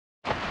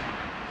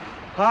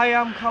Hi,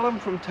 I'm Callum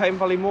from Tyne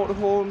Valley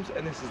Motorhomes,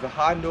 and this is the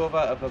handover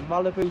of a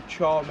Malibu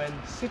Charmin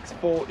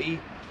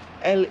 640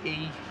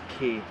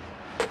 LEK.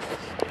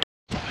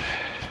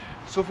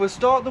 So if we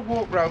start the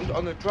walk round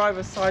on the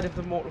driver's side of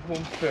the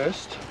motorhome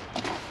first,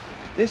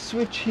 this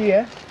switch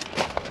here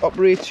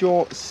operates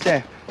your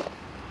step.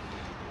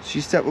 So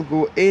your step will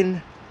go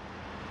in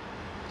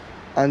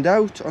and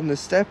out on the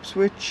step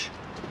switch,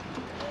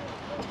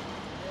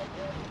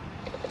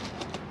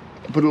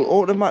 but it'll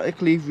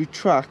automatically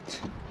retract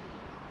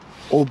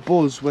or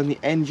buzz when the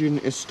engine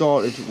is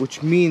started,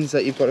 which means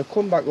that you've got to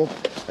come back up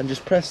and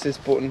just press this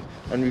button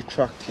and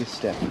retract your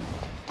step.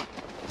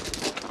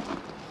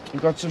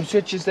 You've got some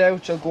switches there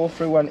which I'll go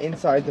through on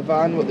inside the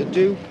van what they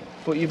do,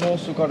 but you've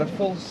also got a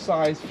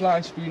full-size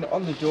fly screen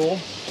on the door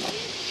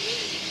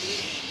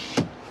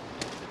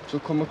which will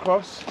come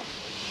across.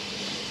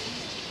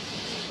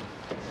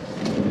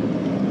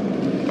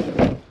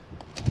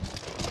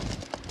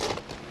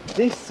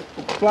 This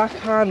black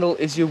handle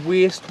is your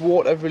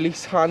wastewater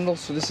release handle,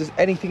 so this is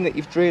anything that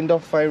you've drained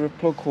off via a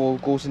plug hole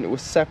goes into a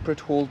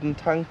separate holding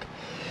tank.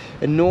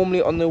 And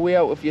normally on the way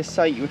out of your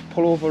site you would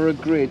pull over a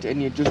grid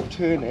and you just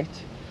turn it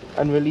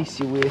and release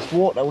your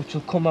wastewater, which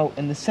will come out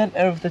in the centre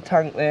of the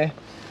tank there.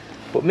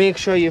 But make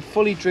sure you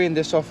fully drain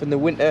this off in the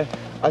winter,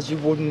 as you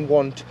wouldn't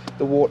want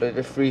the water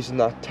to freeze in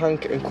that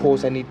tank and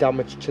cause any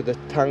damage to the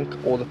tank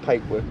or the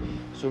pipework.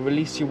 So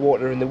release your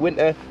water in the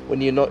winter when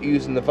you're not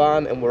using the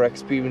van and we're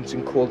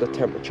experiencing colder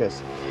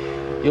temperatures.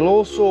 You'll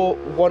also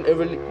want to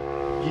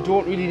you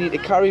don't really need to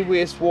carry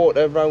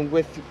wastewater around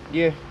with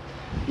you.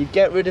 You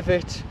get rid of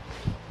it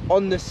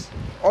on the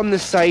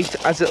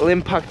site, as it'll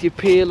impact your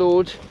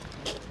payload.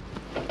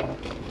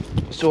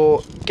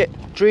 So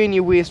drain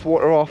your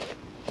wastewater off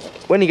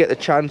when you get the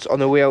chance on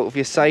the way out of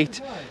your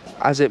site,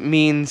 as it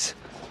means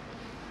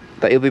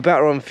that you'll be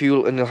better on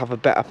fuel and you'll have a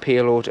better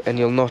payload and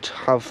you'll not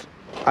have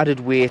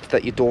added weight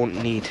that you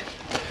don't need.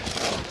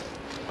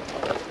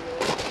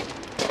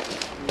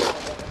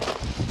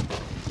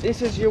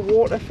 This is your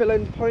water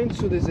filling point,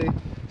 so there's a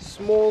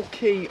small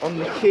key on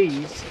the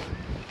keys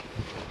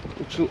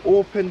which will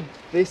open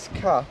this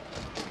cap,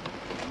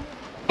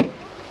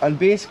 and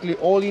basically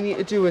all you need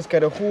to do is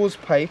get a hose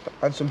pipe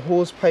and some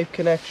hose pipe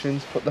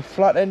connections, put the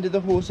flat end of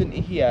the hose into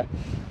here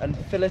and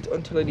fill it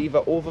until it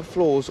either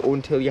overflows or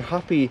until you're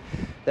happy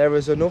there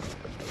is enough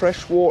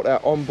fresh water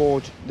on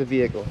board the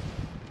vehicle.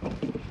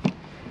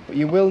 But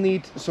you will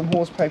need some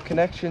hose pipe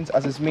connections,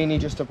 as it's mainly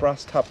just a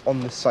brass tap on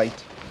the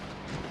site.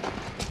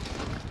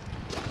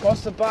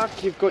 Across the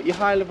back you've got your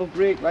high level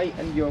brake light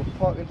and your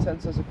parking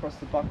sensors across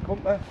the back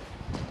bumper.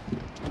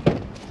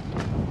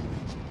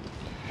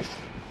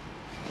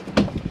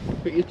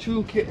 Put your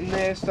toolkit in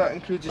there, so that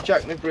includes a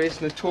jackknife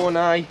brace and a torn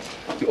eye,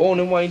 your own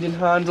and winding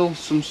handle,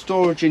 some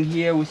storage in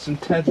here with some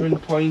tethering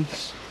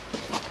points.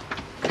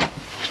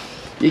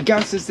 Your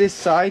gas is this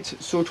side,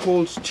 so it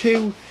holds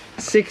two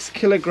 6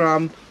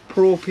 kilogram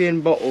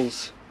propane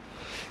bottles.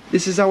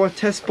 This is our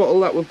test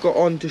bottle that we've got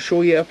on to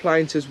show your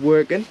appliances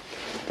working.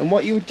 And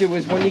what you would do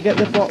is, when you get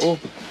the bottle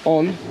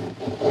on,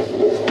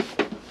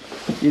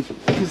 you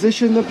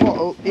position the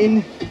bottle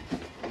in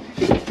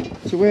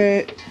to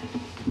where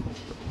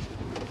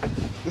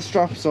the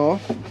straps are.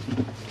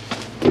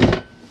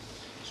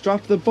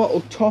 Strap the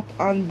bottle top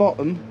and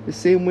bottom the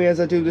same way as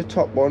I do the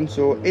top one,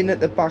 so in at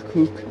the back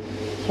hook,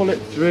 pull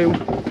it through,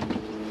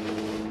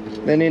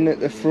 then in at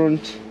the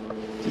front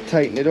to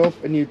tighten it up,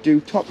 and you do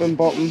top and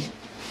bottom.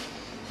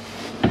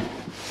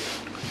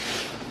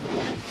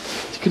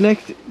 To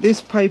connect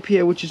this pipe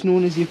here, which is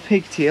known as your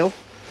pigtail,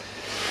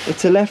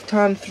 it's a left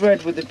hand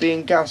thread with it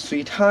being gas, so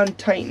you'd hand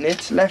tighten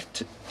it,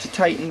 left to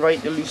tighten,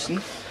 right to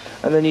loosen,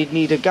 and then you'd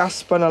need a gas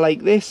spanner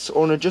like this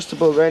or an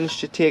adjustable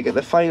wrench to take at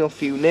the final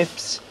few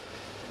nips.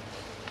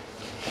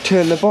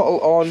 Turn the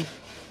bottle on,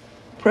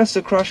 press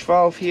the crash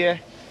valve here,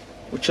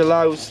 which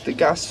allows the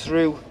gas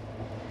through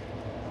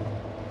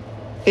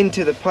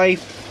into the pipe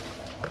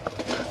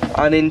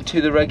and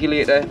into the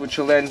regulator, which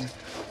will then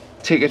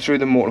take it through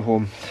the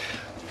motorhome.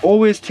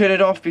 Always turn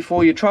it off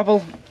before you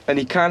travel, and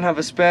you can have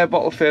a spare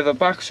bottle further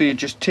back, so you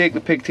just take the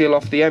pigtail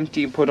off the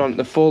empty and put on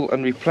the full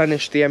and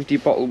replenish the empty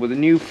bottle with a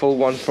new full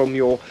one from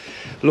your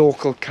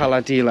local colour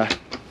dealer.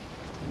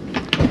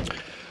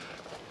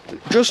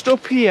 Just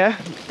up here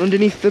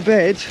underneath the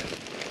bed,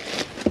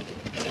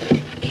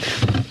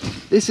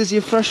 this is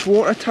your fresh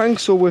water tank,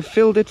 so we've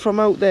filled it from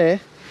out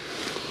there.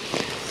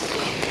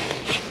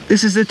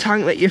 This is the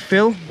tank that you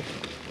fill.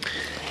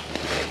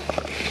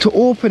 To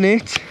open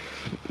it,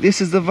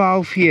 this is the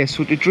valve here,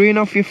 so to drain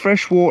off your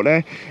fresh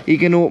water you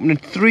can open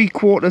it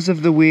 3/4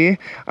 of the way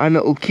and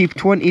it'll keep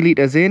 20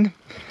 litres in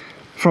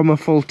from a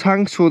full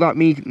tank, so that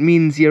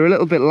means you're a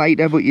little bit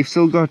lighter, but you've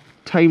still got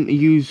time to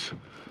use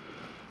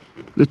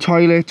the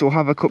toilet or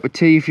have a cup of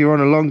tea if you're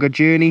on a longer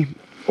journey.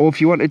 Or if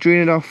you want to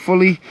drain it off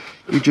fully,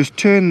 you just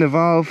turn the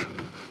valve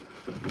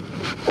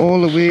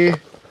all the way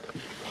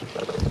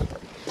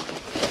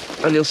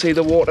and you'll see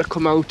the water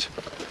come out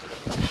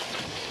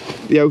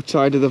the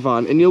outside of the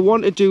van. And you'll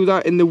want to do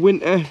that in the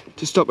winter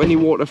to stop any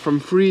water from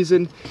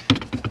freezing.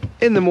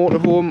 in the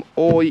motorhome,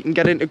 or you can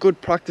get into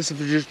good practice of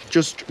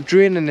just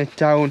draining it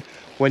down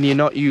when you're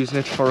not using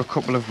it for a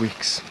couple of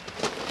weeks.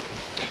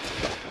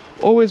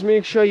 Always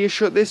make sure you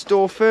shut this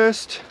door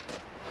first,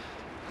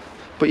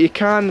 but you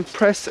can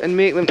press and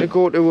make them to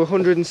go to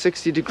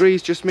 160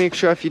 degrees. Just make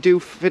sure if you do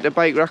fit a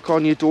bike rack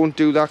on, you don't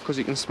do that because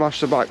you can smash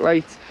the back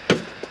lights.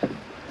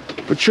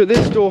 But shut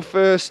this door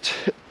first,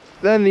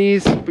 then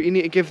these, but you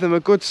need to give them a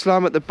good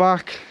slam at the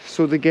back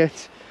so they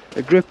get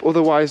a grip,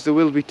 otherwise they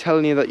will be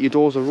telling you that your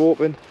doors are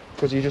open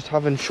because you just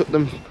haven't shut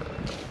them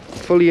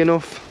fully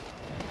enough.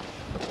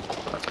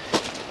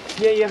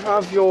 Here you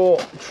have your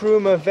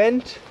Truma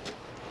vent.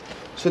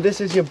 So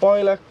this is your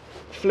boiler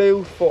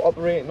flue for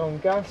operating on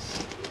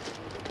gas.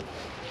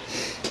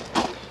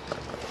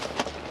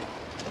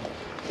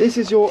 This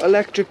is your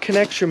electric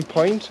connection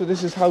point, so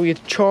this is how you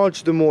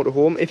charge the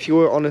motorhome if you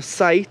were on a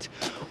site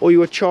or you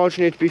were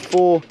charging it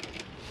before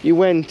you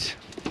went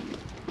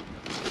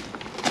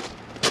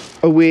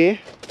away.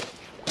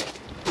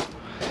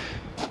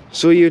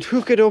 So you'd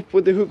hook it up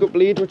with the hookup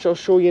lead, which I'll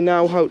show you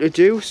now how to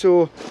do.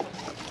 So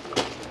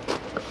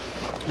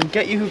you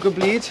get your hookup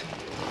lead,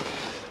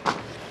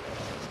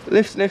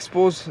 lift and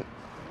expose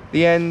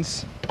the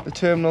ends, the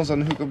terminals on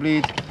the hookup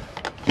lead,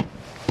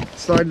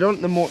 slide it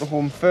onto the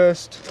motorhome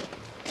first,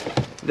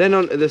 then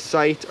onto the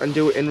site, and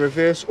do it in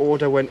reverse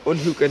order when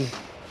unhooking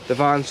the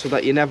van so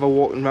that you're never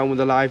walking around with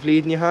a live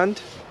lead in your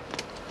hand.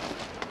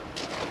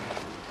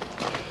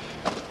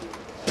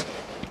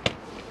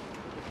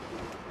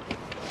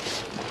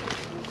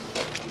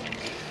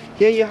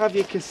 Here you have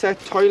your cassette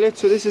toilet.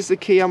 So this is the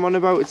key I'm on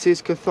about. It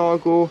says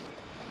Carthago.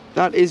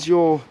 That is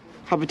your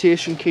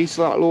habitation key,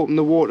 so that'll open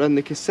the water in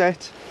the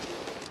cassette.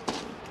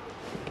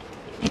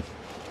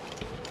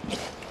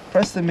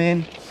 Press them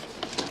in.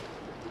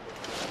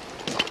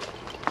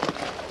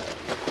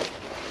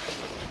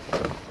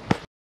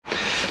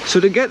 So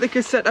to get the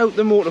cassette out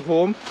the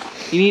motorhome,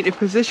 you need to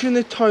position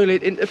the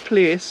toilet into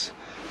place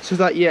so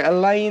that you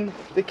align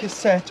the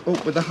cassette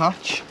up with the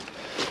hatch,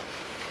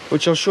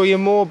 which I'll show you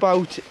more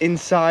about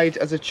inside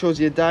as it shows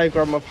you a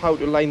diagram of how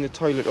to line the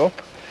toilet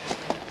up.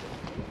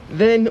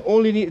 Then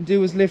all you need to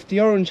do is lift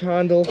the orange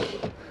handle,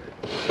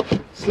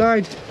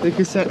 slide the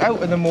cassette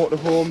out of the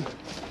motorhome.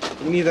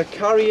 You can either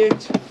carry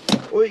it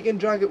or you can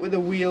drag it with the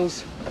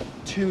wheels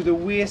to the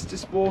waste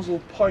disposal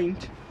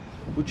point,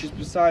 which is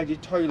beside your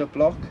toilet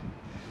block.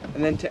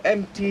 And then to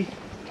empty,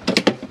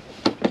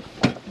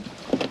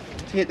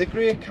 take the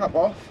grey cap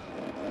off,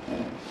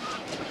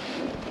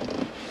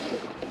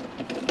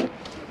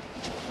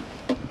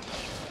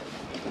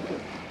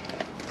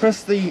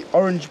 press the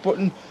orange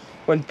button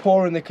when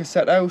pouring the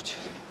cassette out,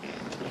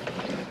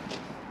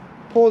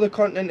 pour the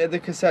content of the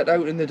cassette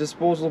out in the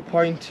disposal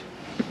point.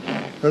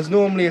 There's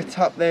normally a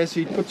tap there, so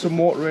you'd put some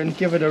water in,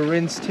 give it a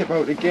rinse, tip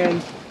out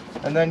again,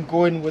 and then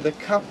go in with a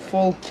cap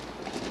full,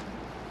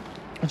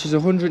 which is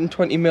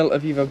 120 ml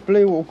of either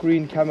blue or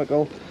green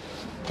chemical.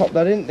 Pop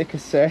that into the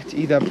cassette,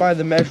 either by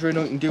the measuring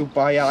or you can do it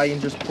by eye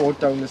and just pour it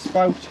down the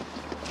spout.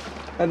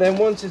 And then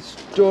once it's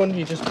done,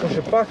 you just push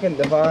it back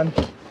into the van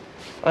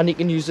and you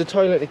can use the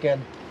toilet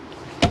again.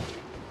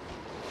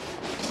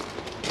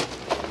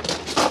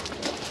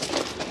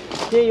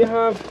 Here you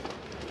have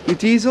your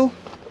diesel,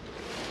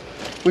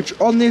 which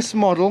on this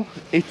model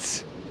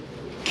it's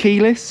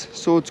keyless,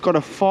 so it's got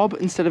a fob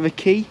instead of a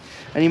key.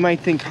 And you might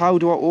think, how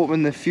do I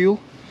open the fuel?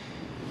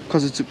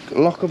 Because it's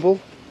lockable.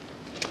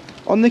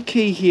 On the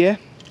key here,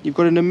 you've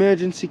got an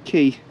emergency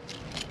key.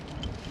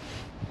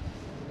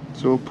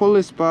 So pull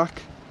this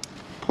back,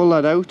 pull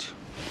that out,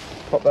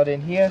 pop that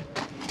in here,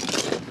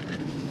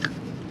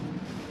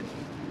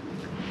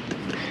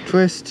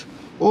 twist,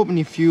 open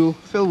your fuel,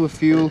 fill with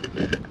fuel,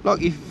 lock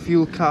your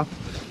fuel cap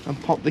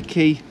and pop the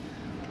key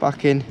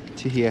back in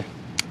to here.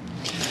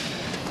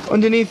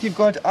 Underneath you've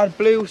got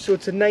AdBlue, so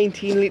it's a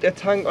 19 litre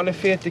tank on a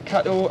Fiat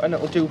Ducato and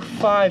it'll do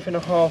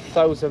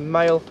 5,500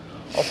 miles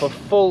off a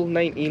full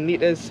 19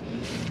 litres.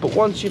 But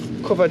once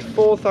you've covered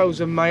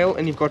 4,000 miles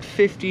and you've got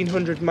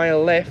 1,500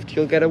 miles left,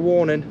 you'll get a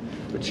warning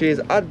which says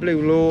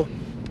AdBlue low,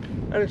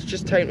 and it's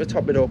just time to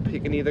top it up. You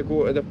can either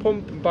go to the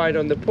pump and buy it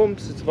on the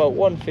pumps, it's about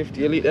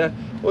 150 a litre,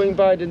 or you can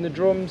buy it in the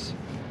drums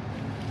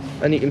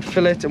and you can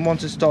fill it, and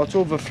once it starts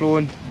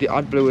overflowing, the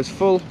AdBlue is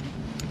full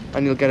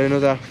and you'll get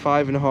another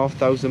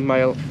 5,500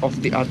 miles off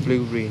the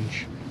AdBlue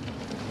range.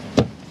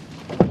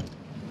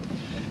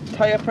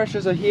 Tyre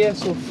pressures are here,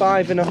 so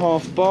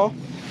 5.5 bar,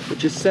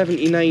 which is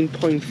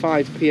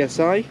 79.5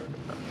 psi.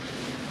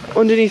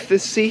 Underneath the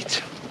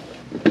seat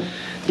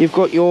you've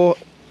got your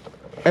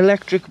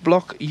electric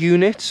block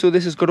unit, so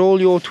this has got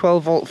all your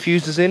 12 volt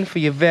fuses in for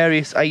your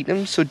various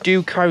items, so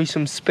do carry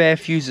some spare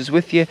fuses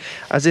with you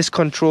as this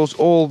controls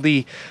all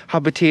the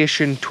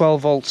habitation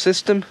 12 volt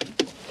system.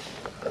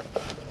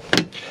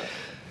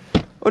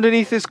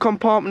 Underneath this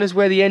compartment is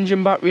where the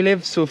engine battery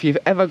lives, so if you've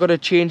ever got to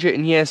change it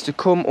in years to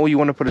come or you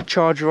want to put a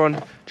charger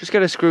on, just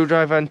get a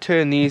screwdriver and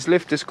turn these,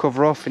 lift this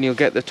cover off and you'll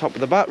get the top of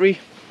the battery.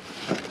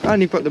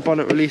 And you've got the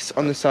bonnet release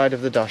on the side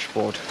of the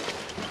dashboard.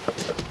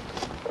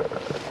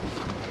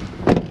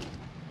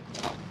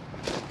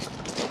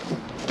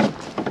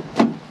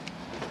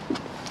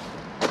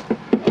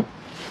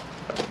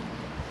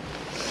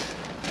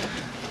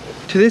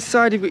 To this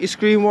side you've got your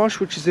screen wash,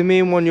 which is the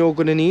main one you're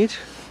going to need.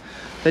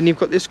 Then you've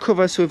got this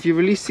cover, so if you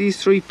release these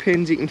 3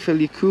 pins you can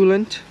fill your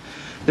coolant.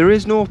 There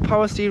is no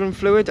power steering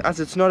fluid, as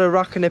it's not a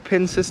rack and a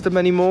pin system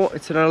anymore.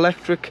 It's an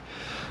electric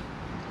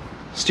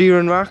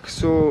steering rack,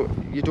 so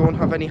you don't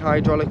have any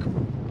hydraulic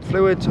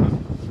fluid.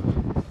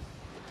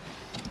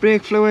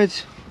 Brake fluid,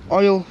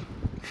 oil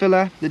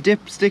filler. The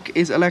dipstick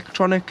is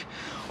electronic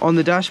on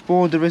the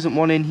dashboard. There isn't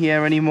one in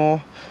here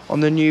anymore on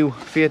the new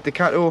Fiat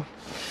Ducato.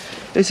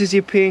 This is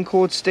your paint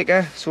code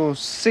sticker, so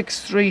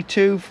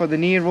 632 for the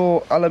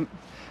Nero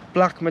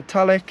black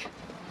metallic.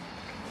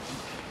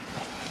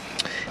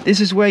 This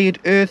is where you'd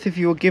earth if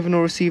you were given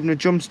or receiving a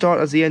jump start,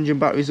 as the engine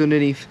battery is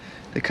underneath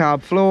the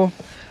carb floor.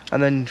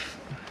 And then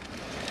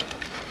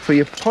for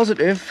your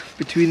positive,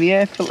 between the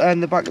air filter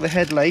and the back of the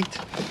headlight,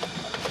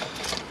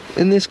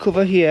 in this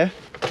cover here,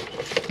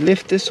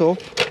 lift this up,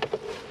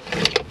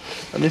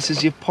 and this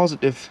is your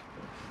positive.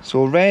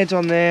 So red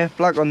on there,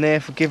 black on there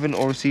for giving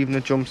or receiving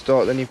a jump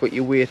start. Then you've got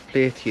your weight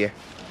plate here.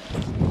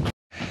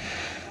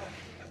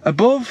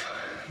 Above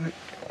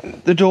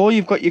the door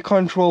you've got your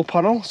control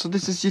panel, so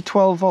this is your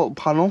 12-volt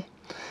panel.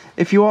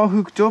 If you are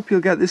hooked up, you'll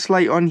get this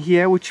light on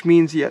here, which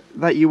means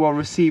that you are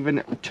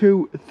receiving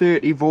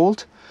 230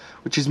 volt,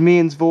 which is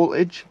mains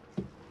voltage.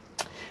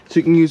 So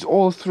you can use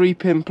all 3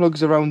 pin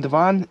plugs around the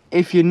van.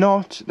 If you're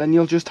not, then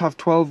you'll just have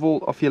 12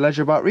 volt off your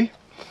leisure battery.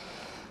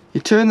 You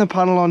turn the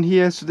panel on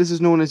here, so this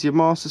is known as your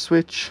master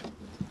switch.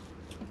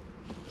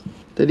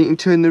 Then you can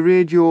turn the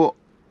radio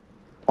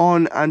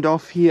on and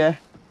off here,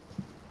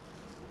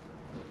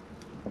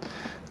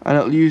 and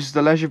it'll use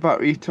the leisure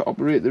battery to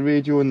operate the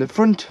radio in the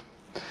front.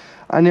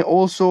 And it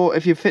also,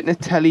 if you're fitting a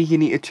telly, you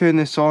need to turn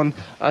this on,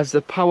 as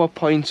the power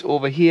points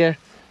over here,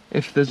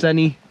 if there's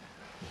any,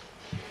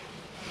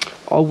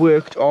 are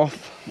worked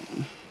off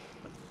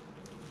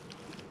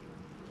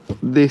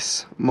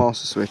this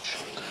master switch.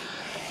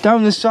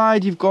 Down the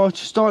side you've got,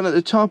 starting at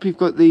the top, you've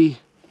got the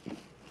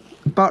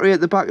battery at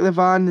the back of the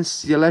van.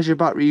 This is your leisure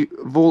battery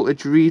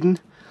voltage reading.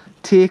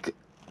 Take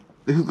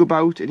the hook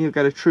about and you'll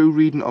get a true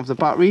reading of the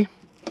battery.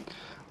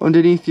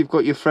 Underneath you've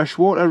got your fresh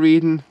water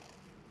reading.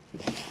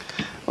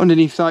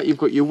 Underneath that you've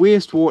got your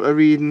wastewater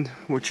reading,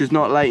 which is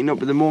not lighting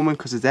up at the moment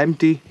because it's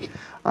empty.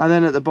 And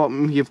then at the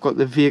bottom you've got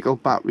the vehicle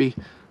battery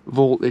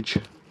voltage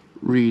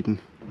reading.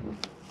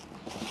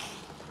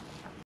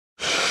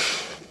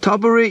 To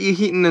operate your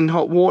heating and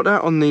hot water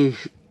on the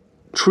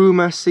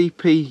Truma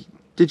CP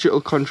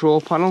digital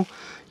control panel,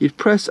 you'd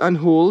press and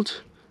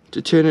hold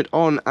to turn it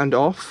on and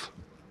off.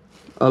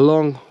 A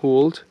long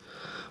hold.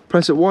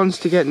 Press it once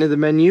to get into the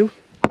menu.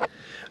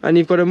 And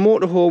you've got a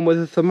motorhome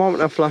with a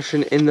thermometer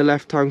flashing in the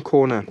left hand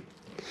corner.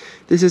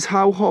 This is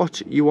how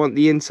hot you want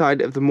the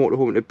inside of the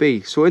motorhome to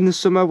be. So in the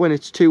summer, when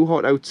it's too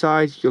hot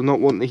outside, you'll not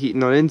want the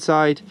heating on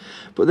inside.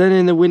 But then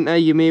in the winter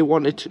you may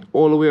want it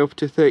all the way up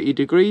to 30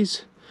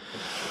 degrees.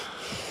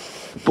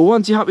 But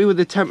once you're happy with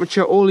the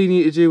temperature, all you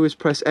need to do is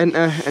press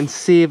enter and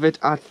save it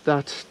at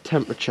that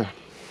temperature.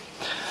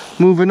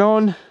 Moving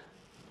on,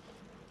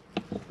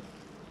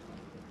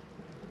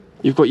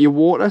 you've got your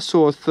water,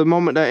 so a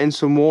thermometer and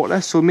some water.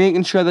 So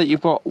making sure that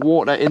you've got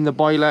water in the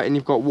boiler and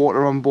you've got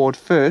water on board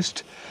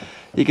first,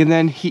 you can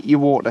then heat your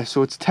water.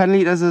 So it's 10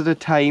 litres at a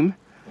time,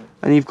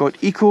 and you've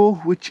got Eco,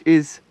 which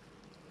is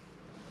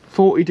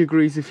 40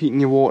 degrees of heating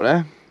your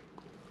water.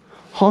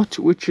 Hot,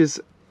 which is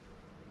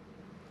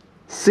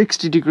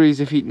 60 degrees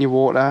of heating your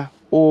water.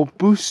 Or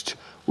Boost,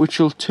 which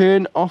will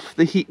turn off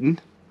the heating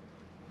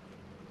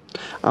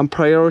and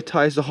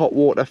prioritise the hot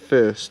water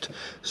first.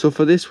 So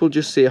for this we'll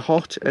just say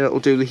hot, and it'll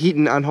do the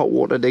heating and hot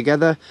water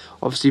together.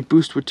 Obviously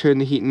Boost would turn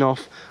the heating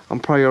off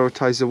and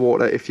prioritise the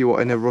water if you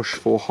are in a rush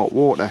for hot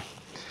water.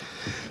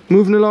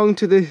 Moving along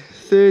to the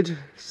third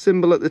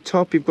symbol at the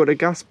top, you've got a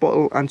gas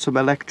bottle and some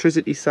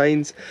electricity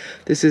signs.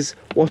 This is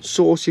what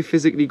source you're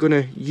physically going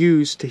to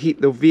use to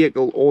heat the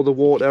vehicle or the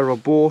water, or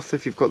both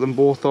if you've got them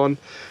both on.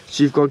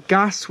 So you've got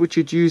gas, which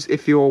you'd use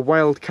if you're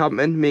wild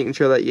camping, making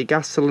sure that your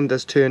gas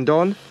cylinder's turned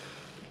on.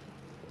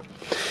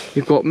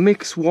 You've got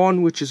mix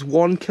 1, which is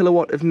 1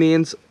 kilowatt of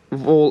mains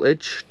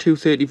voltage,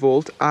 230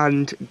 volt,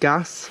 and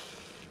gas.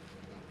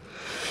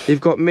 You've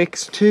got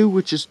mix 2,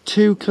 which is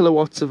 2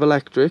 kilowatts of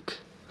electric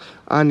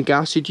and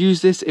gas. You'd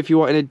use this if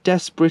you are in a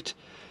desperate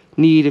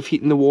need of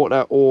heating the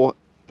water, or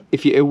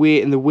if you're away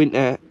in the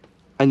winter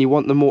and you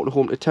want the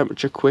motorhome to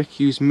temperature quick.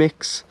 Use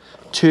mix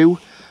 2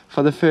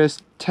 for the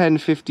first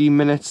 10-15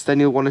 minutes, then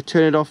you'll want to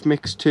turn it off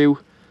mix 2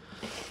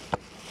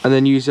 and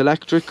then use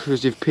electric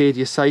because you've paid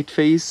your site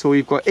fees. So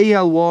you've got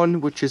EL1,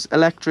 which is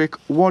electric,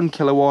 1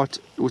 kilowatt,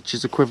 which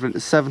is equivalent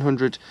to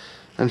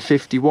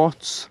 750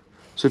 watts.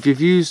 So if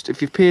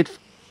you've paid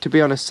to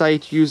be on a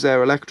site, use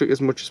their electric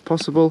as much as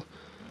possible.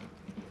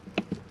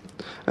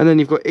 And then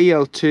you've got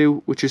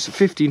EL2, which is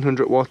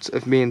 1500 watts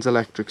of mains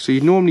electric. So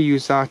you normally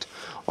use that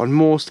on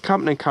most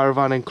camping and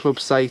caravan and club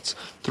sites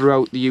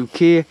throughout the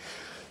UK.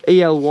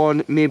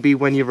 EL1 maybe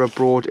when you're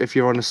abroad if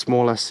you're on a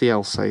smaller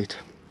CL site.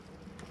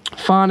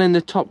 Fan in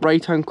the top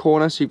right hand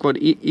corner, so you've got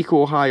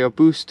Eco, High or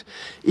Boost.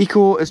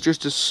 Eco is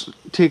just a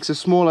takes a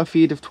smaller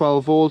feed of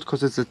 12 volt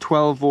because it's a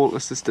 12 volt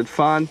assisted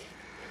fan,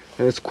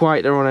 and it's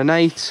quieter on a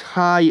night.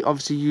 High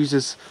obviously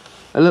uses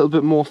a little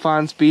bit more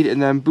fan speed,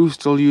 and then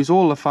boost will use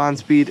all the fan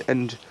speed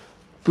and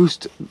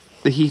boost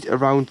the heat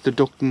around the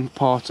ducting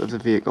part of the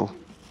vehicle.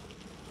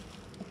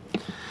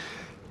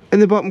 In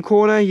the bottom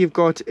corner you've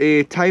got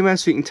a timer,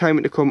 so you can time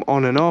it to come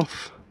on and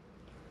off.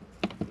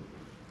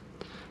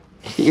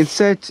 You can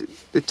set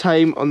the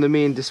time on the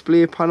main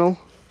display panel,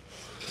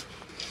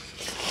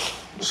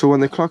 so when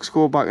the clocks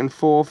go back and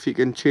forth you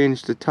can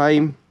change the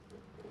time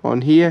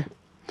on here.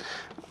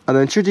 And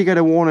then should you get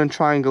a warning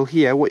triangle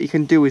here, what you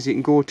can do is you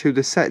can go to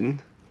the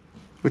setting,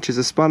 which is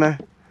a spanner,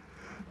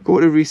 go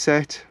to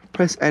reset,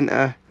 press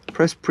enter,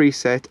 press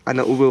preset, and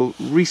it will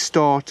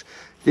restart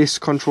this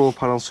control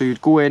panel. So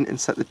you'd go in and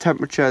set the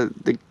temperature,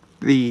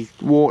 the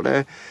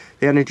water,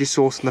 the energy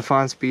source and the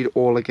fan speed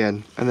all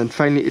again. And then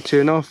finally to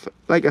turn off,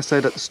 like I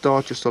said at the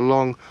start, just a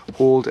long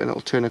hold and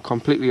it'll turn it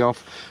completely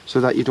off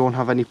so that you don't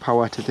have any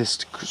power to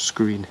this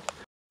screen.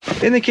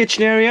 In the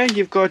kitchen area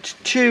you've got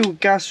 2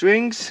 gas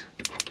rings.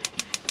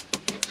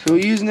 So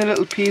using a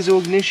little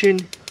piezo ignition,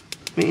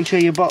 making sure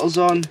your bottle's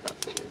on.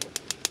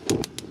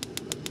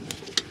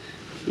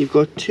 You've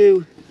got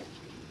 2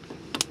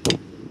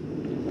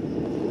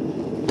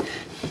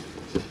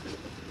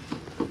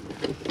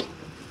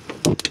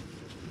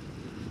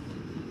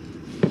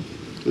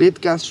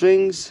 lid gas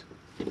rings.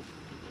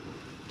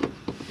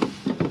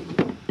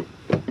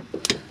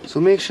 So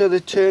make sure they're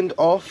turned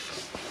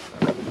off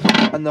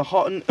and they're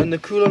hot and they're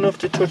cool enough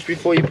to touch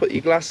before you put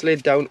your glass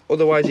lid down,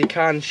 otherwise you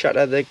can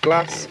shatter the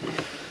glass.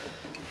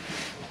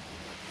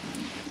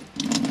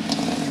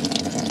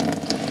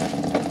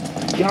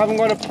 You haven't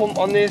got a pump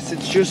on this, it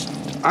just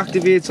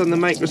activates on the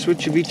micro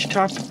switch of each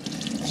tap.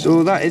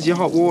 So that is your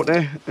hot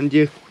water and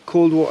your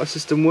cold water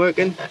system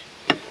working.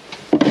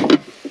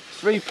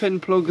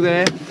 3-pin plug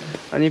there,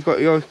 and you've got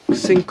your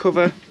sink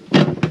cover,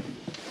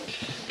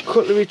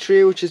 cutlery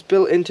tray which is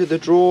built into the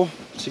drawer,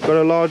 so you've got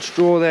a large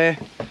drawer there,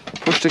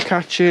 push the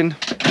catch in,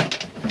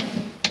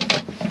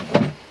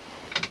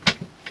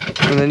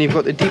 and then you've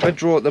got the deeper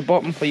drawer at the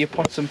bottom for your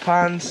pots and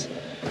pans.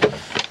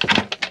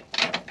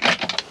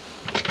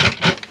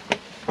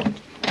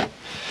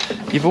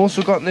 You've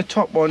also got in the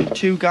top one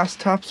 2 gas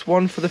taps,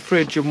 one for the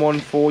fridge and one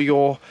for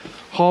your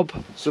hob.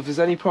 So if there's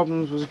any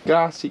problems with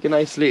gas you can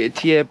isolate it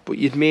here, but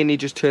you'd mainly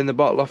just turn the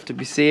bottle off to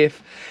be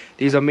safe.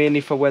 These are mainly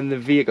for when the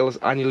vehicle is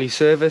annually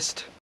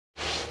serviced.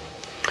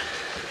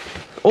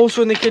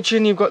 Also in the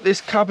kitchen you've got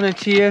this cabinet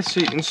here, so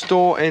you can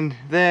store in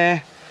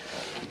there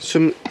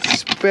some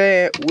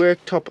spare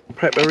worktop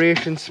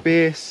preparation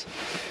space,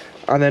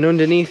 and then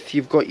underneath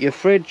you've got your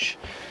fridge.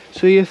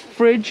 So your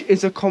fridge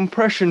is a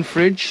compression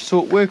fridge,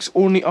 so it works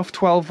only off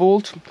 12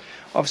 volt.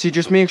 Obviously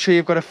just make sure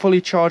you've got a fully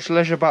charged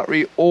leisure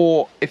battery,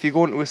 or if you're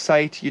going to a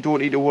site you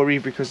don't need to worry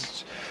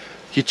because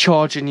you're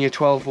charging your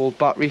 12 volt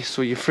battery,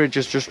 so your fridge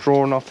is just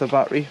drawing off the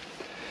battery.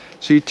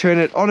 So you turn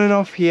it on and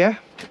off here,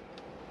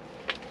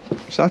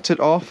 so that's it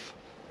off,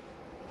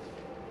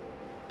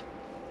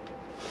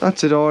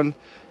 that's it on.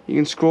 You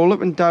can scroll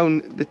up and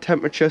down the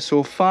temperature,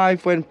 so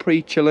 5 when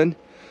pre-chilling.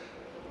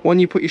 When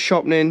you put your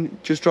shopping in,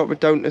 just drop it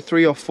down to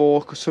 3 or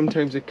 4 because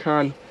sometimes it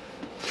can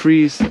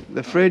freeze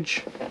the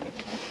fridge.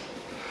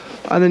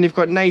 And then you've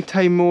got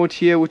nighttime mode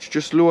here, which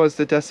just lowers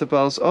the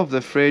decibels of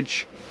the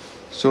fridge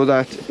so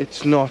that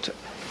it's not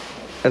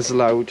as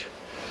loud.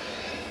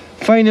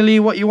 Finally,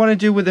 what you want to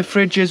do with the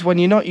fridge is when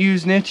you're not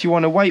using it, you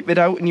want to wipe it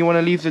out and you want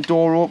to leave the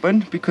door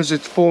open, because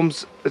it's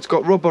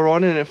got rubber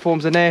on and it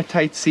forms an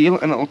airtight seal,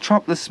 and it'll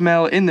trap the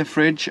smell in the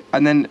fridge,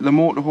 and then the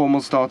motorhome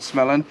will start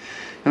smelling.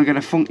 You'll get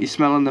a funky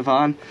smell in the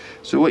van.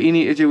 So what you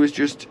need to do is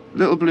just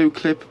little blue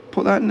clip,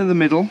 put that into the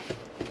middle,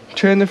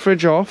 turn the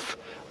fridge off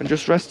and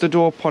just rest the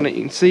door upon it.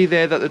 You can see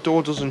there that the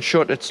door doesn't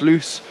shut, it's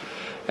loose.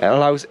 It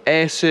allows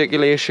air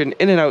circulation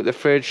in and out the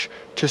fridge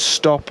to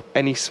stop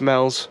any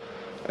smells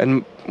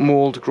and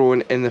mold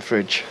growing in the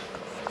fridge.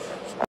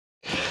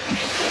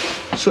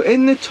 So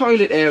in the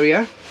toilet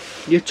area,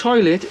 your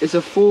toilet is a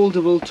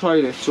foldable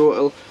toilet, so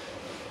it'll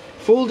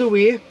fold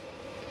away,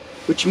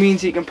 which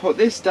means you can put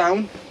this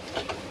down,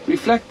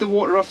 reflect the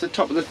water off the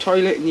top of the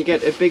toilet, and you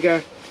get a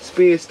bigger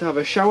space to have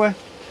a shower.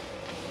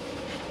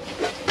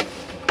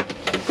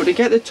 But to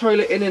get the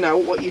toilet in and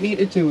out, what you need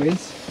to do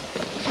is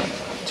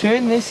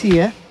turn this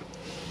here,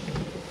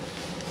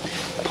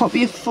 pop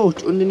your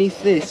foot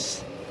underneath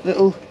this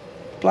little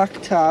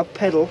black tab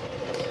pedal,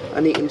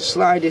 and you can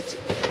slide it,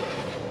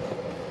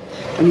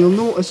 and you'll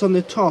notice on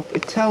the top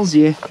it tells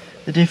you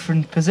the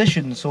different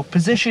positions. So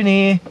position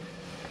A,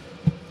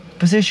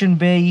 position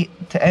B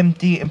to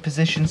empty, and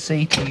position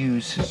C to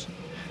use.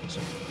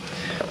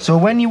 So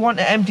when you want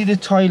to empty the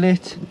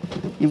toilet,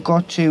 you've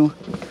got to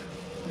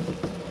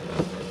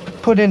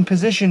put in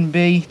position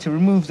B to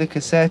remove the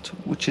cassette,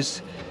 which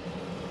is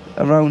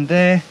around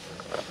there,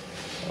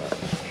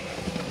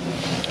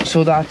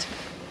 so that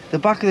the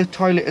back of the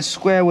toilet is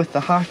square with the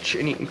hatch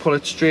and you can pull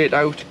it straight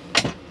out,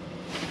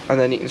 and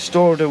then you can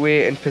store it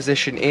away in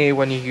position A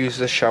when you use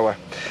the shower.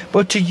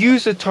 But to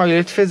use the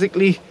toilet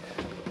physically,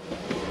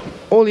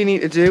 all you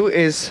need to do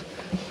is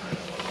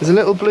There's a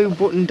little blue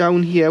button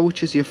down here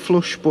which is your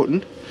flush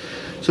button.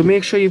 So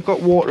make sure you've got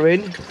water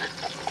in.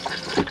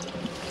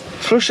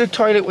 Flush the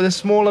toilet with a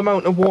small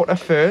amount of water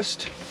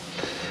first.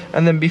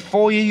 And then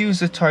before you use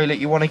the toilet,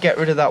 you want to get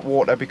rid of that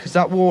water, because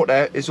that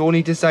water is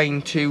only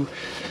designed to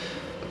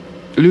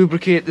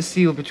lubricate the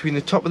seal between the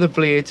top of the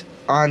blade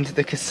and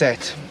the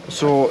cassette.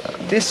 So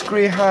this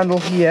grey handle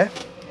here,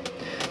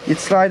 you'd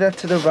slide that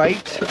to the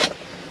right.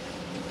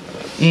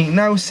 You can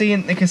now see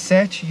in the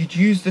cassette, you'd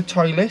use the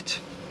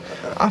toilet.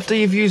 After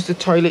you've used the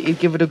toilet, you'd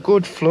give it a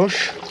good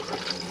flush.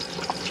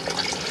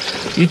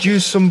 You'd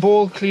use some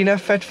bowl cleaner,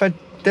 Fed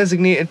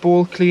designated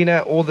bowl cleaner,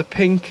 or the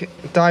pink,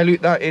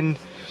 dilute that in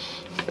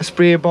a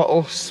spray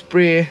bottle,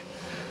 spray.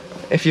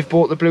 If you've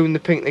bought the blue and the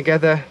pink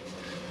together,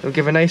 it'll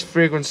give a nice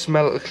fragrant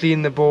smell, it'll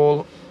clean the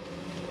bowl.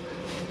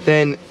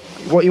 Then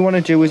what you want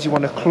to do is you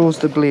want to close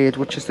the blade,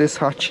 which is this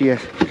hatch here.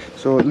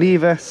 So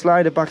lever,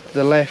 slide it back to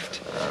the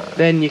left,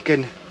 then you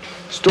can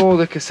store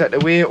the cassette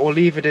away or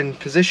leave it in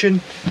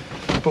position.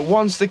 But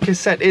once the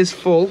cassette is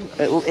full,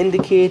 it will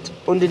indicate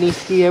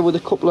underneath here with a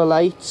couple of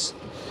lights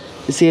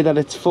to say that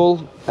it's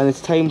full and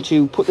it's time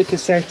to put the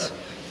cassette,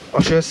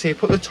 or should I say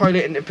put the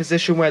toilet into a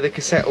position where the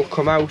cassette will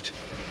come out,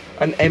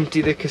 and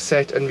empty the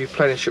cassette and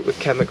replenish it with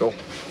chemical.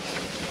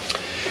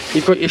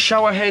 You've got your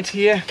shower head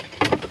here,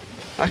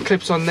 that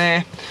clips on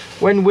there.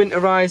 When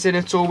winterizing,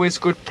 it's always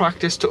good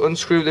practice to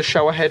unscrew the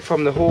shower head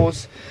from the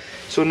hose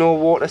so no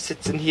water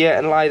sits in here,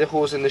 and lie the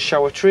hose in the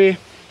shower tray.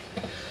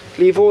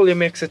 Leave all your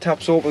mixer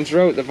taps open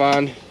throughout the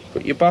van.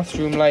 Put your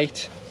bathroom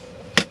light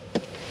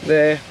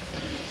there,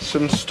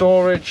 some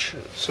storage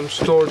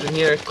in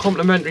here, a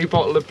complimentary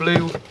bottle of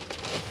blue,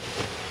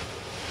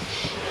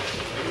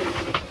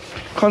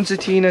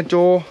 concertina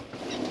door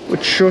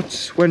which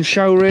shuts when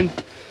showering,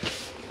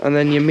 and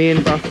then your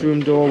main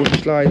bathroom door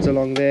which slides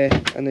along there,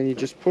 and then you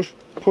just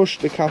push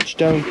the catch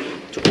down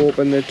to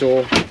open the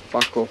door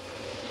back up.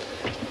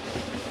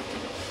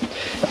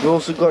 You've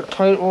also got a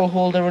toilet roll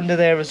holder under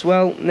there as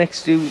well,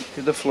 next to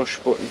the flush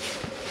button.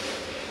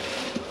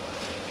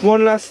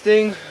 One last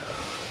thing,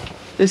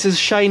 this is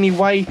shiny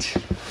white.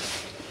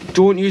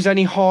 Don't use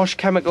any harsh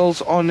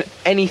chemicals on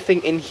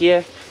anything in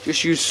here.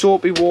 Just use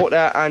soapy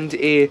water and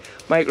a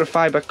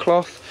microfiber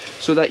cloth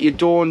so that you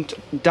don't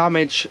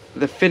damage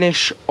the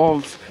finish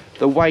of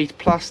the white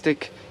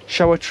plastic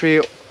shower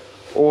tray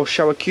or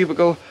shower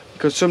cubicle,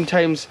 because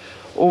sometimes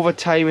over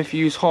time if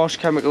you use harsh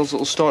chemicals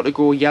it'll start to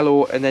go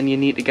yellow and then you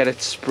need to get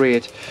it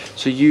sprayed.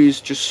 So use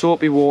just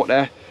soapy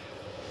water,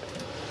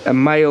 a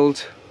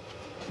mild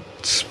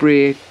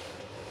spray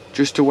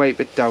just to wipe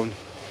it down.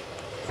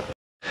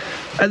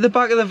 At the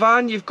back of the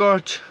van you've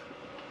got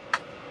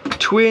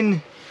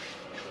twin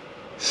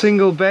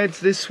single beds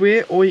this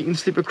way, or you can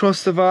sleep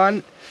across the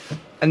van,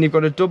 and you've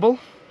got a double,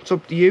 it's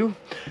up to you,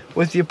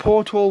 with your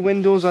porthole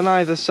windows on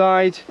either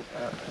side.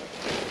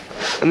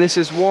 And this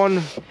is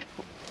one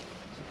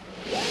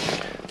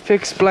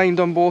fixed blind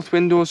on both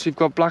windows, so you've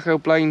got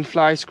blackout blind,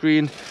 fly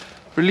screen.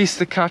 Release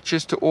the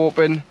catches to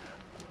open,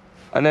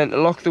 and then to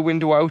lock the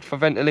window out for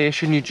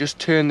ventilation you just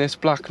turn this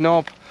black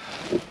knob,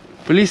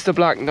 release the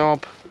black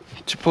knob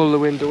to pull the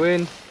window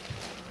in.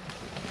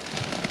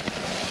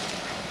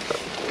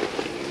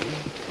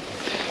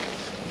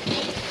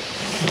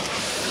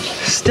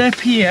 Step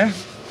here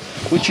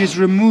which is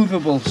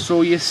removable,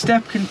 so your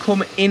step can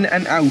come in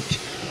and out.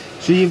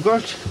 So you've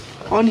got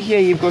on here,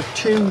 you've got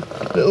two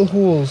little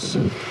holes.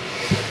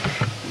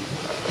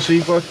 So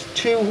you've got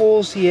two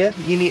holes here.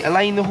 You need to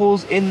line the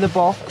holes in the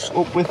box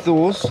up with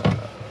those,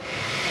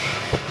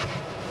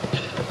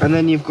 and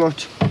then you've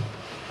got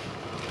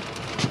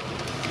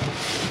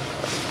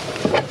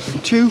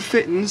two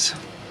fittings.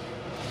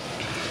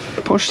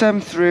 Push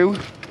them through,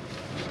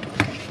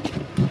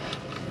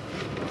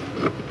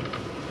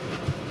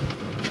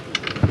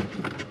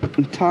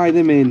 and tie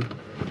them in.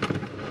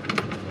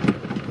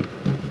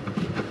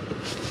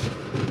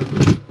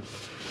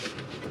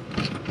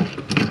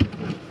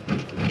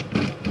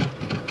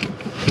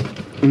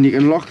 And you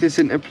can lock this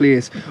into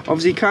place.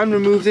 Obviously you can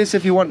remove this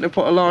if you want to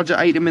put a larger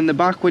item in the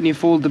back when you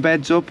fold the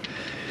beds up.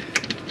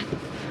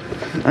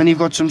 And you've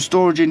got some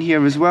storage in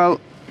here as well.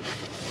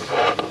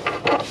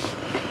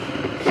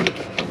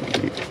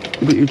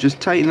 But you just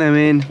tighten them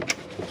in,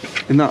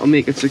 and that'll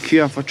make it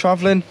secure for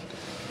travelling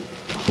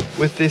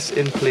with this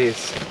in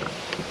place.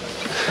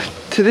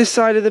 To this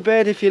side of the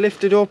bed, if you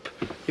lift it up,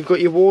 you've got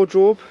your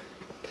wardrobe.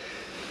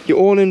 Your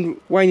awning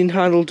winding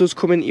handle does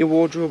come into your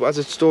wardrobe as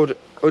it's stored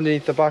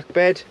underneath the back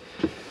bed.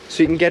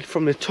 So you can get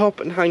from the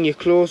top and hang your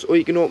clothes, or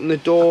you can open the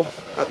door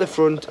at the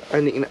front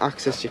and you can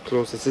access your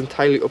clothes. It's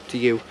entirely up to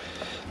you.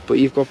 But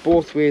you've got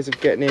both ways of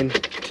getting in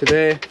to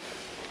there,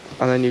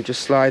 and then you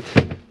just slide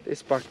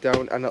this back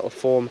down and it'll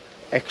form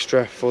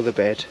extra for the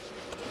bed.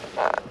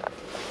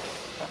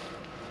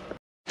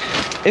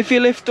 If you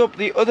lift up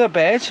the other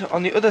bed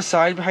on the other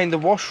side behind the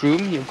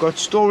washroom, you've got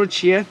storage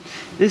here.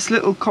 This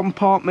little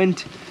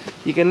compartment,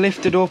 you can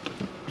lift it up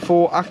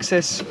for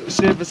access,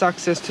 surface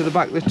access to the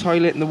back of the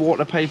toilet, and the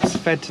water pipes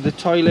fed to the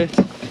toilet.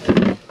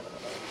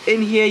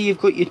 in here you've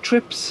got your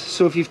trips.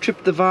 So if you've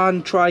tripped the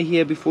van, try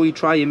here before you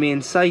try your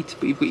main sight.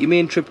 But you've got your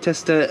main trip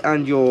tester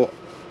and your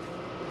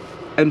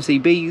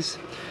MCBs.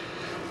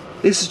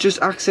 This is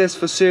just access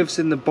for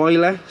servicing the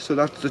boiler, so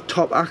that's the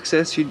top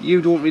access.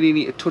 You don't really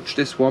need to touch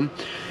this one.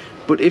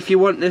 But if you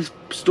want to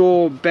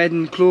store bed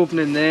and clothing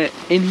in there,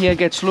 in here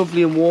gets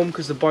lovely and warm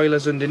because the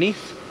boiler's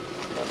underneath.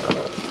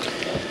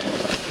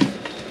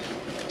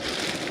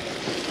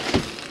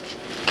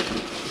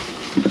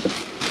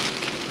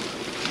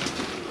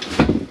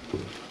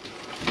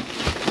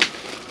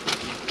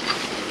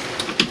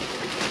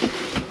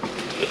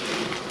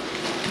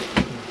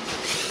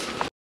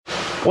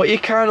 What you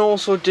can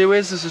also do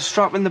is, there's a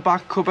strap in the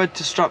back cupboard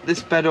to strap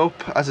this bed up,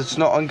 as it's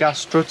not on gas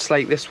struts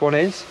like this one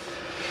is.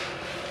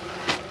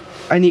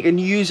 And you can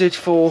use it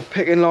for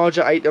picking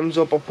larger items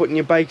up or putting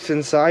your bikes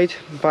inside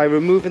by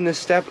removing the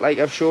step like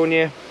I've shown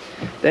you.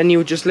 Then you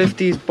would just lift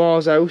these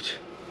bars out,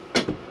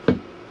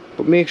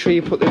 but make sure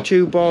you put the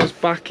 2 bars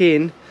back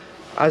in,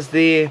 as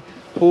they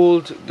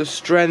hold the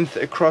strength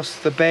across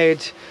the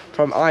bed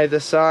from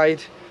either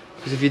side,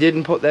 because if you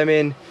didn't put them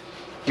in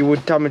you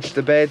would damage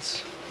the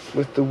beds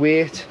with the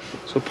weight.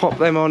 So pop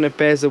them on, it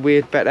bears the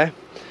weight better.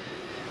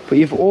 But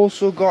you've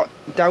also got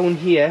down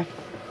here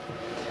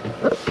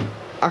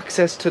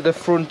access to the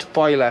front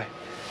boiler.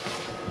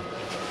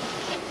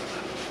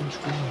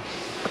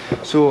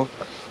 So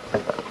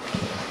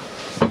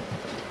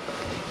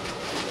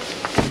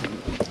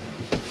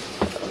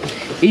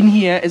in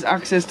here is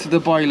access to the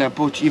boiler,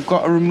 but you've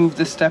got to remove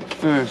the step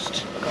first,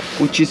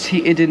 which is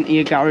heated into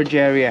your garage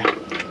area.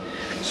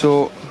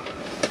 So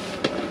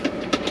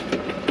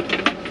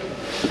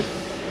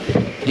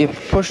you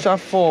push that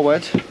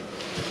forward,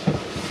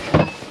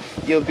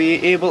 you'll be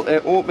able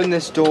to open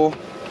this door.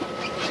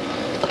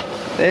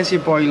 There's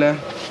your boiler.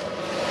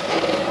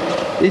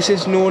 This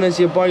is known as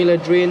your boiler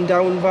drain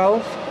down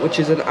valve, which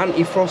is an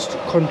anti-frost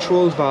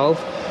control valve.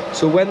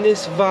 So when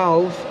this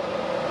valve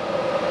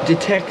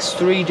detects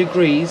 3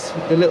 degrees,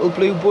 the little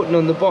blue button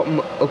on the bottom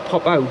will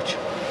pop out,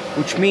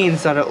 which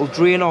means that it will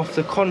drain off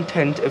the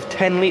content of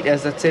 10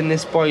 litres that's in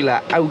this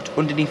boiler out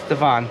underneath the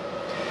van.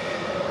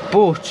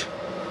 But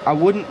I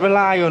wouldn't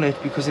rely on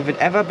it, because if it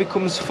ever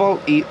becomes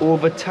faulty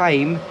over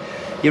time,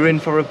 you're in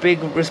for a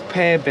big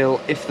repair bill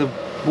if the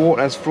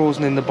water's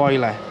frozen in the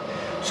boiler.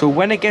 So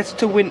when it gets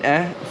to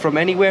winter, from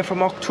anywhere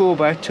from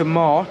October to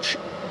March,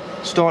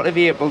 start of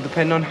April,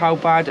 depending on how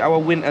bad our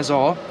winters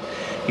are,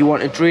 you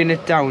want to drain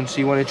it down. So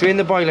you want to drain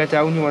the boiler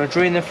down, you want to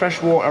drain the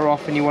fresh water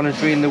off, and you want to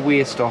drain the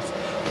waste off.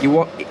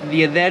 You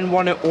then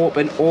want to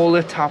open all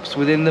the taps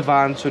within the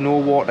van so no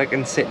water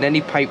can sit in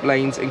any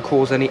pipelines and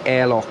cause any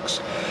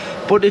airlocks.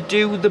 But to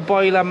do the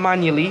boiler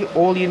manually,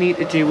 all you need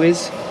to do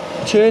is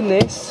turn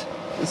this.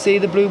 You see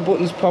the blue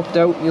buttons popped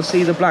out, and you'll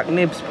see the black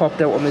nibs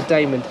popped out on the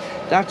diamond.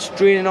 That's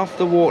draining off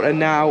the water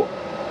now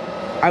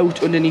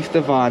out underneath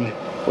the van.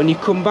 When you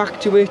come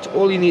back to it,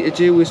 all you need to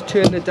do is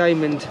turn the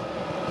diamond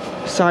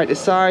side to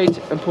side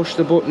and push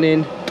the button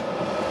in,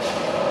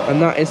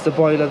 and that is the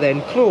boiler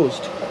then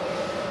closed.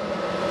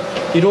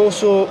 You'd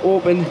also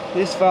open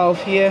this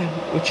valve here,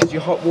 which is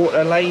your hot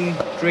water line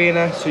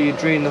drainer, so you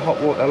drain the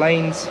hot water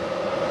lines.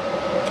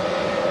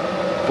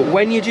 But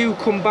when you do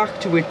come back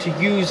to it to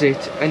use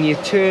it, and you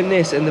turn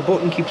this and the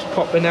button keeps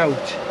popping out,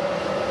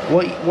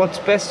 what's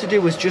best to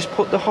do is just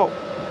put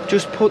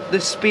the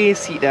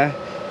space heater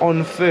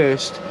on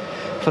first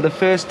for the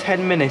first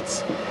 10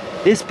 minutes.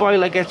 This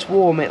boiler gets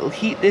warm, it'll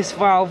heat this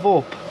valve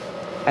up,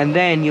 and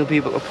then you'll be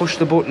able to push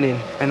the button in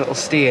and it'll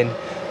stay in,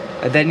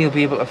 and then you'll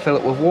be able to fill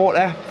it with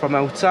water from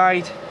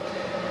outside.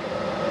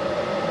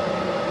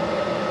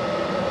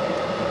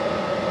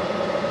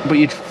 But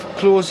you'd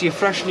close your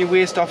fresh and your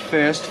waste off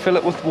first, fill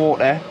it with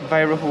water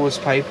via a hose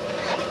pipe,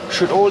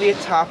 shut all your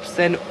taps,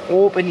 then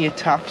open your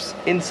taps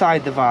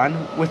inside the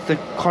van with the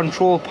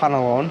control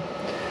panel on.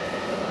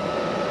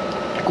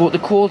 Go to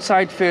the cold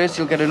side first,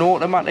 you'll get an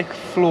automatic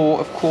flow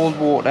of cold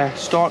water.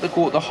 Start to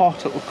go to the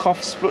hot, it'll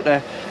cough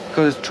splutter,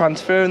 because it's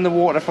transferring the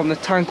water from the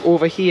tank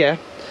over here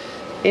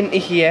into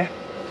here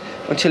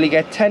until you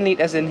get 10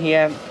 litres in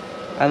here,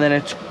 and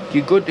then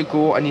you're good to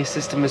go and your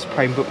system is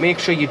primed. But make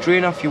sure you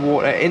drain off your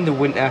water in the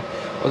winter,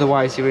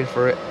 otherwise you're in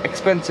for an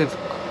expensive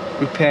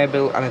repair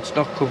bill and it's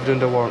not covered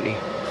under warranty.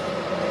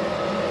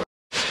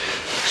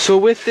 So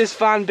with this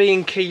van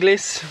being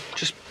keyless,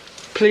 just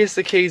place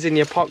the keys in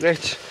your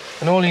pocket,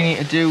 and all you need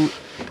to do,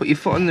 put your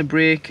foot on the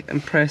brake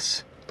and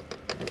press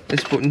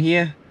this button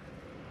here,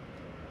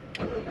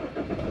 and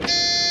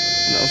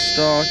it'll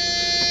start.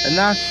 And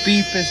that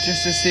beep is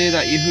just to say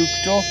that you're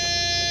hooked up,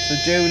 so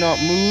do not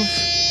move.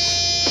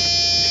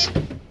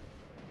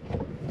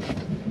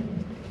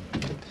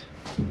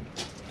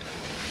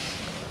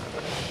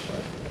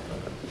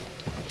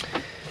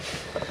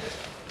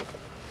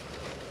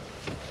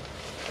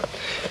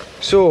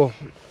 So,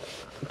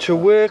 to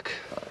work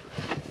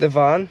the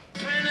van,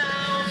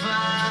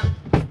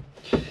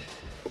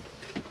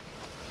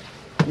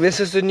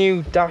 this is the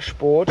new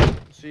dashboard.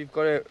 So you've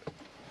got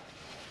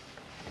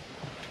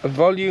a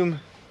volume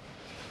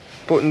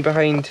button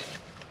behind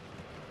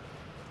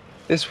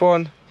this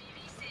one,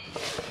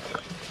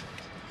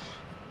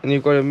 and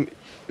you've got to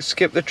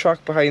skip the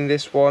track behind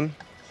this one.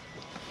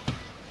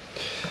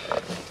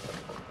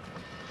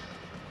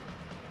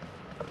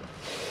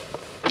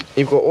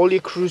 You've got all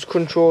your cruise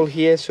control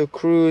here, so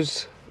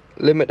cruise,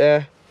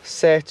 limiter,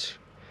 set,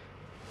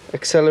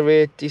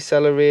 accelerate,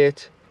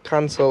 decelerate,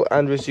 cancel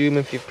and resume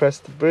if you've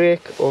pressed the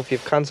brake, or if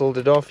you've cancelled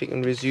it off you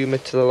can resume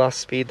it to the last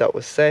speed that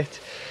was set.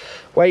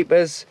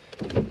 Wipers,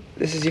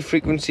 this is your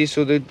frequency,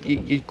 so that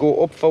you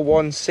go up for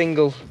one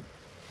single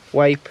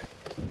wipe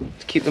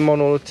to keep them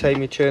on all the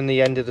time you turn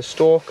the end of the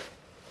stalk.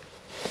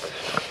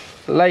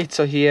 Lights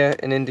are here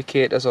and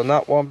indicators on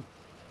that one.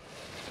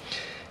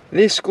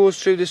 This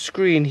goes through the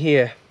screen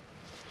here,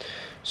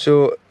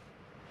 so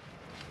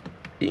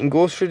you can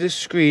go through the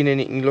screen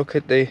and you can look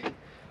at the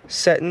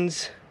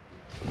settings.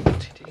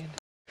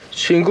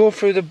 So you can go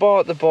through the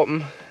bar at the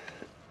bottom,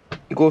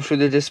 you go through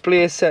the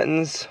display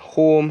settings,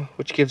 home,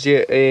 which gives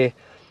you a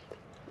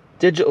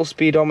digital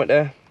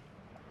speedometer,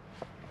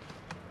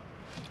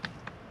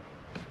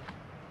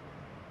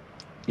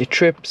 your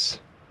trips,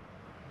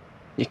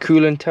 your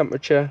coolant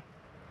temperature,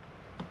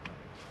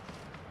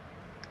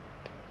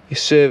 your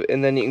serve,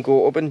 and then you can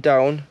go up and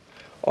down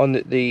on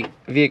the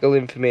vehicle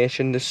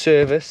information, the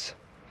service,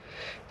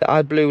 the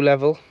AdBlue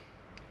level.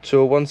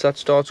 So once that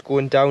starts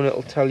going down,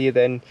 it'll tell you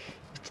then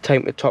it's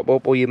time to top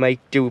up, or you might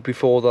do it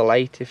before the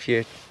light if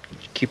you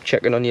keep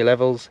checking on your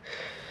levels.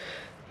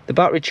 The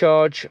battery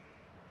charge,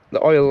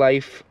 the oil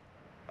life,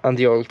 and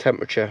the oil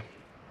temperature,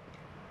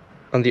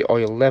 and the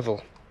oil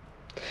level.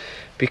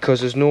 Because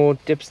there's no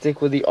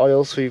dipstick with the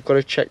oil, so you've got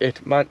to check it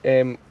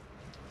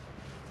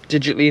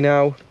digitally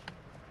now.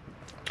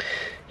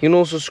 You can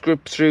also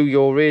script through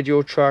your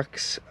radio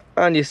tracks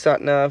and your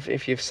sat nav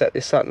if you've set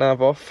the sat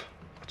nav off.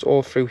 It's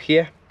all through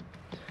here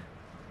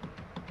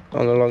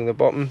and along the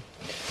bottom.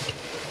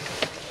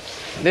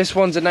 This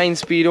one's a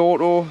 9-speed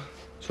auto,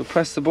 so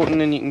press the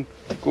button and you can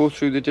go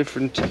through the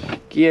different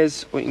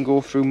gears, or you can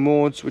go through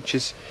modes, which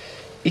is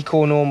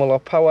eco, normal or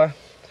power.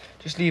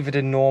 Just leave it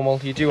in normal.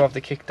 You do have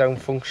the kick down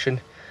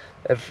function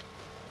of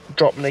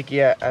dropping a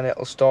gear and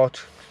it'll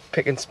start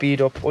picking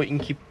speed up, or you can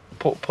keep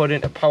put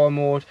into power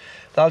mode.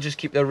 That'll just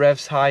keep the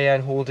revs higher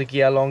and hold the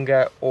gear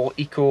longer, or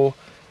eco,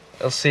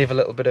 it'll save a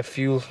little bit of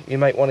fuel. You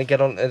might want to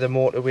get onto the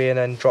motorway and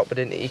then drop it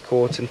into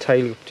eco. It's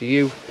entirely up to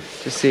you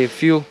to save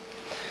fuel.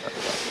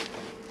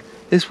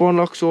 This one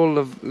locks all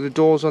of the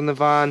doors on the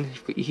van.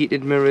 You've got your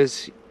heated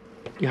mirrors,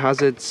 your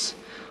hazards,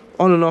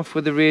 on and off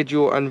with the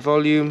radio and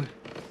volume,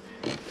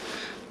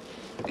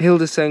 hill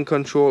descent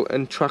control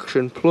and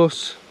traction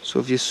plus.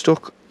 So if you're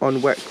stuck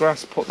on wet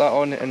grass, put that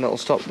on and it'll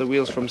stop the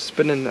wheels from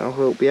spinning. That'll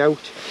help you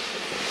out.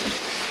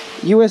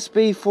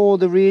 USB for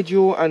the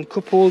radio and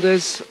cup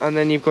holders, and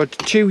then you've got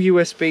 2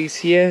 USBs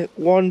here,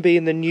 one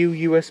being the new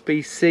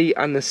USB-C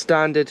and the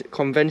standard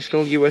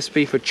conventional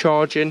USB for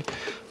charging,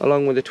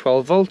 along with a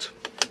 12 volt.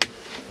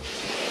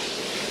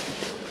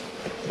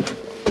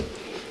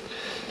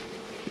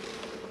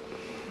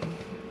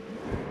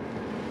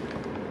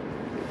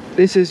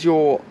 This is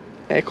your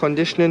air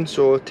conditioning,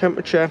 so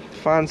temperature,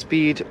 fan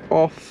speed,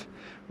 off,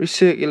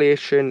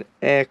 recirculation,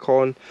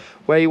 aircon,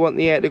 where you want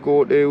the air to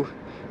go to,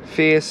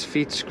 face,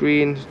 feet,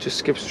 screen, just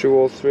skips through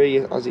all 3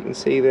 as you can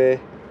see there.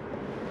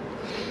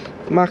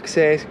 Max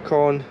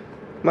aircon,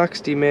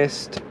 max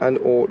demist and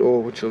auto,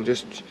 which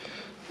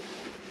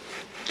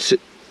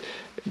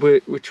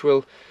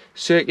will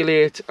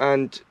circulate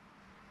and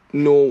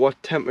know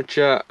what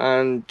temperature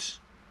and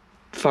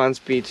fan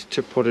speed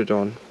to put it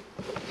on.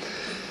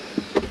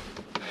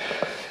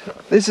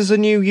 This is a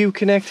new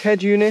Uconnect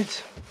head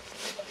unit,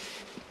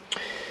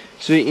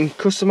 so you can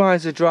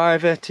customize the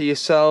driver to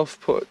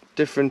yourself, put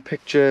different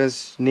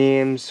pictures,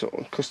 names,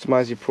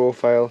 customize your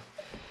profile.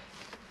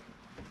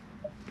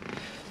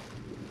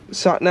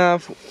 Sat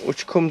nav,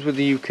 which comes with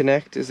the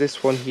Uconnect, is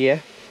this one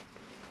here.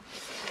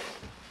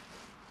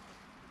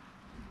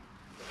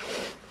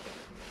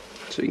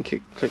 So you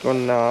can click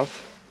on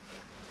nav,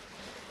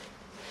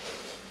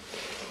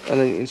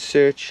 and then you can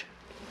search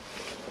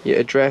your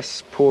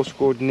address,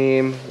 postcode,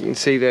 name. You can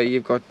see there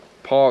you've got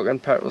park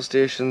and petrol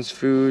stations,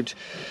 food,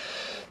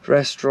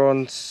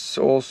 restaurants,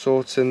 all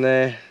sorts in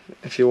there.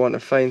 If you want to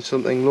find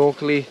something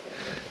locally,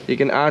 you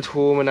can add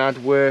home and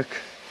add work,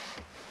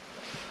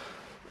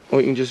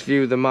 or you can just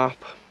view the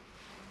map.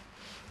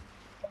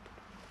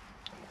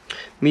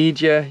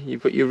 Media,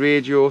 you've got your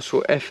radio,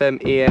 so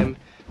FM, AM.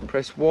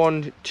 Press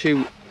 1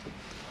 to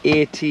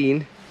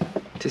 18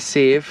 to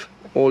save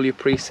all your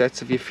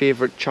presets of your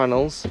favourite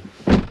channels.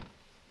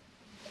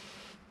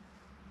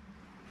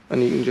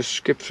 And you can just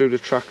skip through the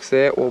tracks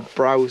there or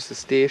browse the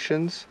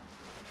stations.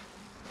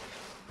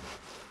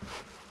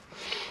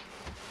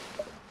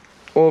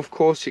 Or of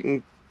course you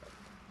can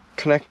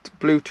connect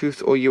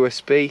Bluetooth or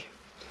USB.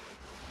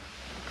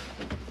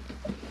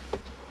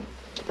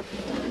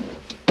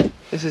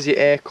 This is your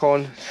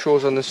aircon,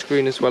 shows on the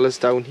screen as well as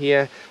down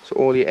here, so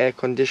all your air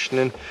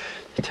conditioning,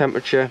 your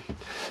temperature.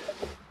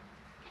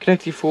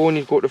 Connect your phone,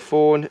 you'd go to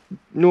phone,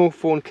 no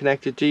phone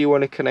connected. Do you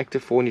want to connect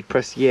a phone? You'd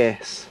press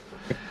yes,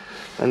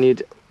 and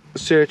you'd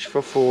search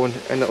for phone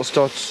and it'll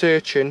start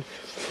searching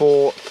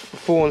for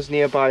phones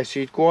nearby, so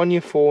you'd go on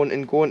your phone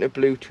and go into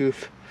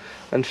Bluetooth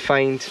and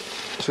find,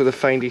 so they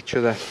find each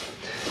other.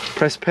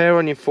 Press pair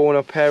on your phone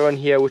or pair on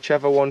here,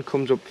 whichever one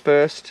comes up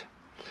first,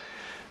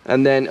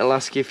 and then it'll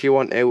ask you if you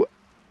want to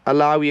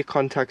allow your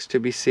contacts to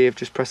be saved.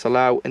 Just press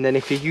allow, and then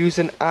if you use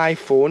an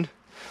iPhone,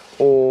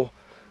 or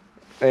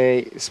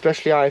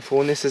especially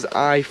iPhone, this is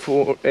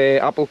iPhone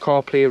Apple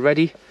CarPlay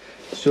ready.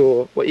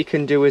 So what you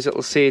can do is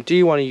it'll say, do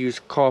you want to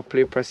use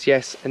CarPlay? Press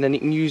yes, and then you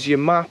can use your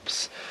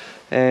maps,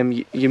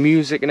 your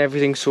music and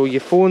everything. So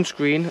your phone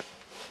screen,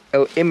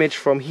 it'll image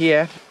from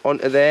here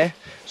onto there.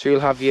 So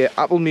you'll have your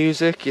Apple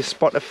Music, your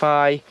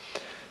Spotify,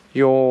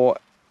 your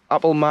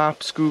Apple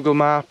Maps, Google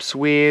Maps,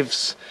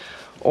 Waves,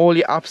 all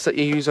your apps that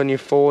you use on your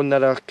phone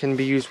that can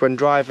be used when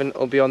driving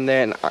will be on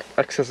there and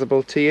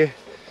accessible to you.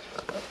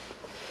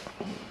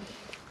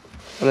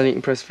 And then you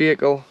can press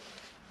vehicle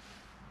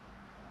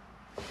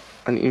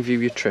and you can view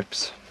your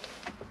trips.